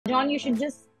John, you should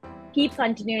just keep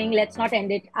continuing. Let's not end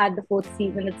it at the fourth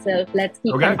season itself. Let's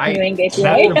keep Okay. continuing it, I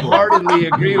right? wholeheartedly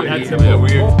agree with That's you. a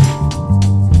weird.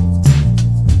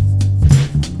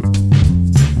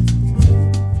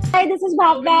 Hi, this is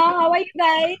Bhavna. How are you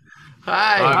guys?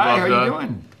 Hi, Hi, how are you Bhavna.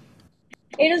 doing?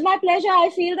 It is my pleasure. I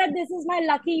feel that this is my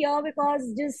lucky year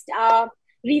because just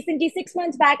recently, 6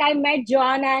 months back, I met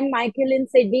John and Michael in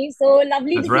Sydney. So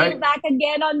lovely That's to see right. you back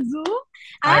again on Zoom.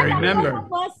 I And remember. Of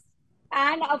course,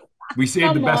 and of We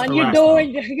saved the come best on, for you last.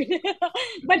 don't.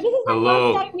 But this is my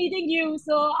Hello. first time meeting you.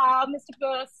 So, Mr.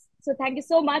 Pierce, so thank you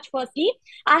so much. Firstly,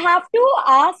 I have to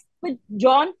ask with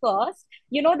John first.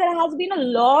 You know, there has been a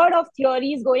lot of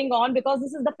theories going on because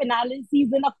this is the finale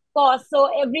season, of course. So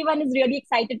everyone is really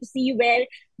excited to see where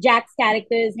Jack's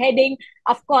character is heading.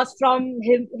 Of course, from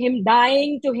him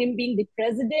dying to him being the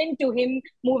president to him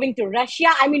moving to Russia.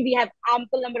 I mean, we have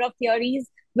ample number of theories.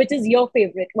 Which is your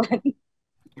favorite one?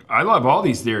 I love all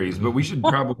these theories, but we should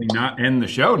probably not end the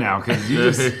show now because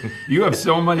you have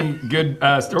so many good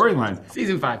storylines.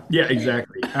 Season 5. Yeah,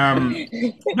 exactly.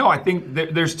 No, I think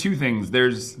there's two things.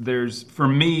 There's for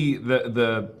me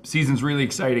the season's really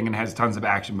exciting and has tons of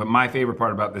action. But my favorite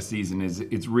part about this season is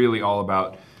it's really all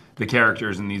about the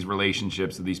characters and these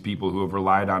relationships of these people who have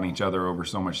relied on each other over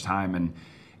so much time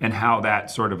and how that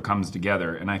sort of comes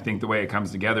together. And I think the way it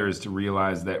comes together is to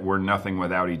realize that we're nothing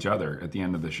without each other at the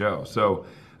end of the show. So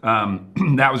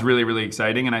that was really, really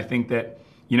exciting. And I think that,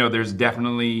 you know, there's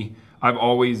definitely, I've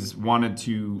always wanted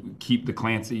to keep the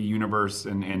Clancy universe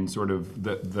and sort of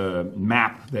the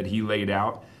map that he laid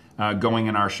out going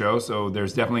in our show. So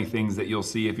there's definitely things that you'll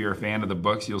see if you're a fan of the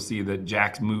books. You'll see that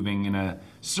Jack's moving in a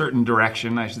certain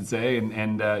direction, I should say.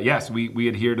 And yes, we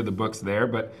adhere to the books there.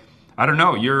 But I don't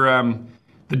know, you're...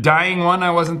 the dying one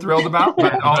I wasn't thrilled about,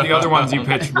 but all the other ones you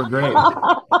pitched were great.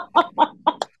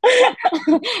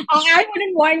 I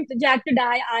wouldn't want Jack to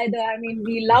die either. I mean,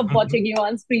 we love watching you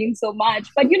on screen so much.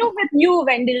 But you know, with you,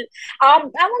 Wendell, I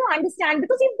want to understand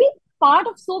because you've been part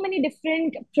of so many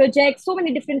different projects, so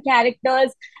many different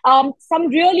characters, some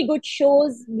really good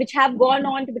shows which have gone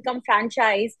on to become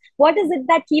franchise. What is it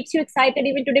that keeps you excited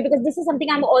even today? Because this is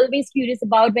something I'm always curious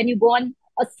about when you go on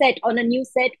a set, on a new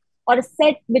set, or a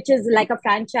set which is like a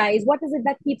franchise. What is it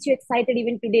that keeps you excited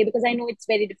even today? Because I know it's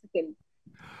very difficult.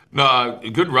 No,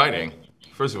 good writing.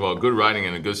 First of all, good writing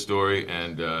and a good story,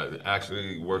 and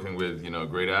actually working with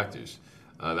great actors.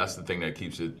 That's the thing that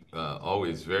keeps it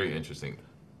always very interesting.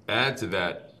 Add to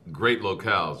that great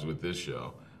locales with this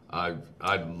show. I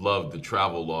loved the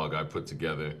travel log I put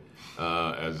together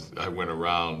as I went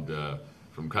around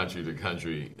from country to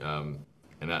country.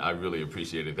 And I really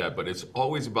appreciated that. But it's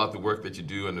always about the work that you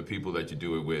do and the people that you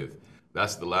do it with.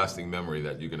 That's the lasting memory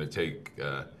that you're going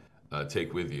to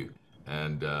take with you.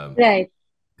 And Right.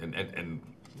 And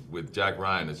with Jack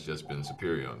Ryan, it's just been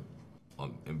superior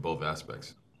in both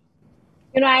aspects.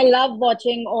 You know, I love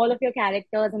watching all of your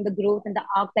characters and the growth and the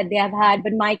arc that they have had.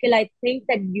 But Michael, I think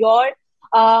that your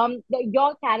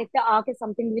character arc is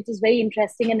something which is very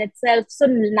interesting in itself. So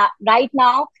right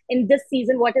now in this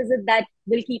season, what is it that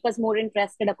will keep us more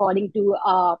interested according to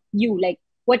you? Like,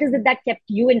 what is it that kept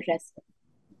you interested?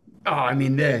 Oh, I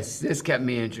mean, this kept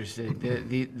me interested.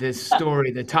 This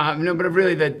story, the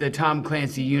Tom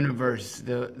Clancy universe,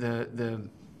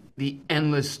 the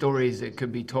endless stories that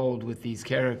could be told with these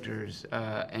characters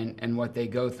and what they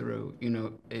go through. You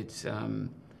know, it's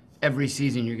every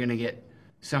season you're going to get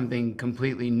something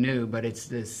completely new, but it's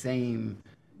the same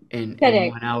in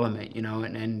one element, you know,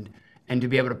 and to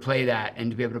be able to play that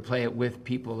and to be able to play it with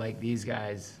people like these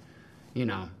guys, you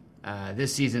know,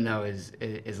 this season though is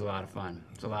a lot of fun.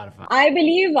 It's a lot of fun. I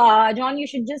believe, John, you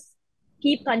should just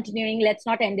keep continuing. Let's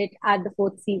not end it at the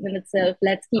fourth season itself.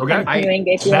 Let's keep continuing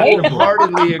it, right? I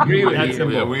wholeheartedly agree with you.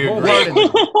 Yeah, we agree.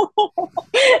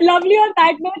 Lovely on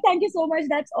that note. Thank you so much.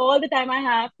 That's all the time I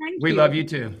have. Thank you. We love you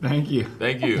too. Thank you.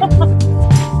 Thank you.